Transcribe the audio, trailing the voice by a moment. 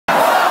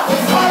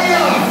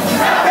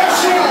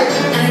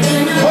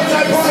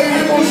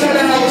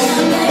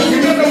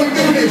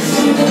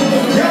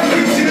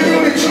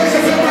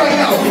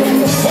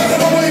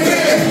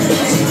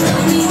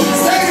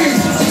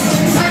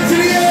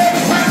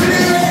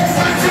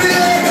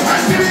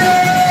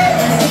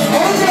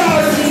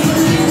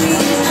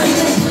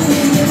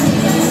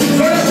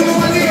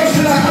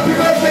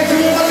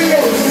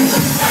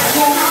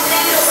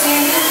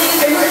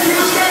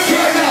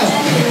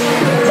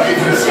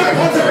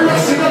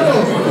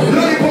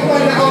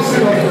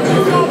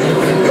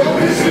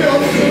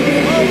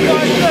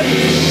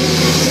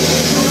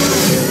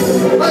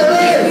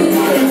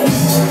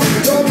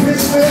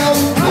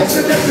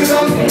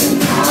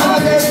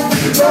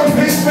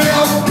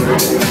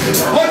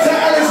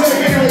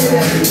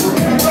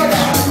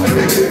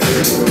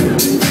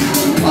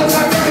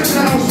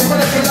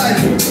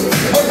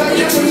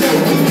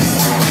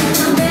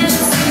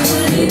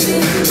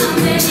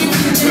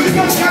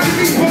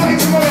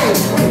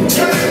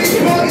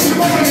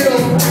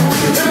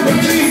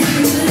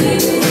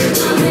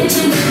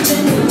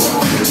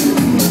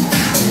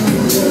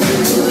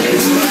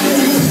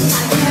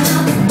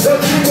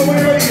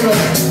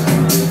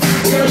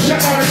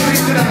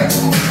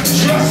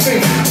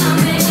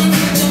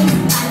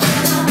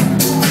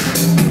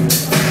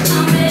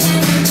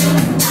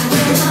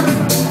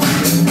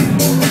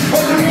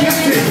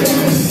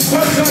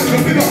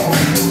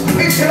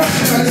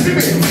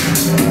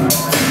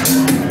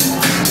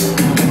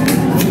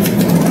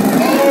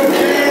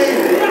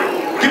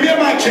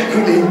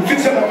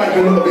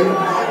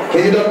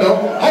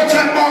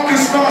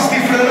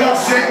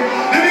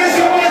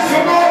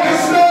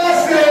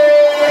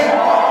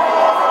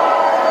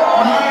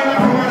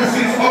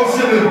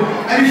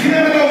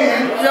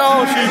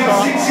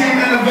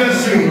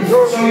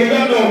So you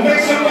don't know, make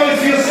some noise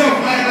for yourself,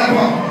 Ayia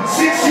Napa.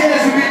 6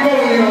 years we've been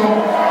going, you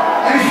know.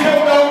 And if you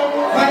don't know,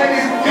 my name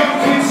is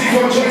Quincys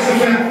from Choice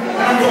FM,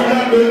 and I'm from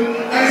London,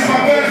 and it's my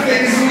birthday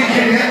this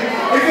weekend,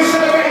 yeah? If you're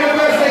celebrating your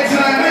birthday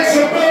tonight, make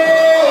some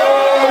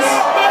noise!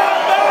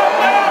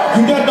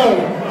 You don't know.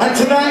 And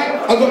tonight,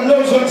 I've got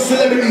loads of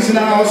celebrities in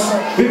the house.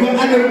 We've got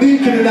Anna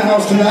Beacon in the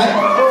house tonight.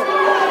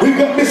 We've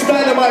got Miss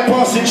Dynamite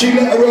passing tune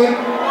later on.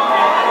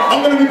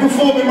 I'm going to be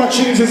performing my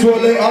tunes as well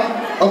later,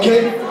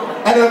 okay?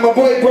 And my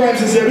boy Grimes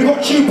is here. We've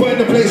got Trooper in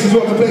the place as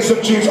well to play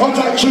some tunes. On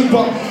that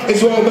Trooper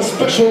as well, a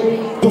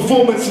special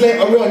performance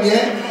later on,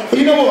 yeah? But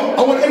you know what?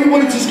 I want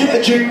everybody to just get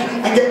a drink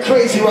and get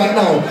crazy right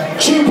now.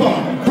 Trooper,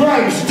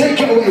 Grimes, take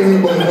it away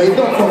everybody, mate.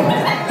 Don't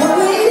come.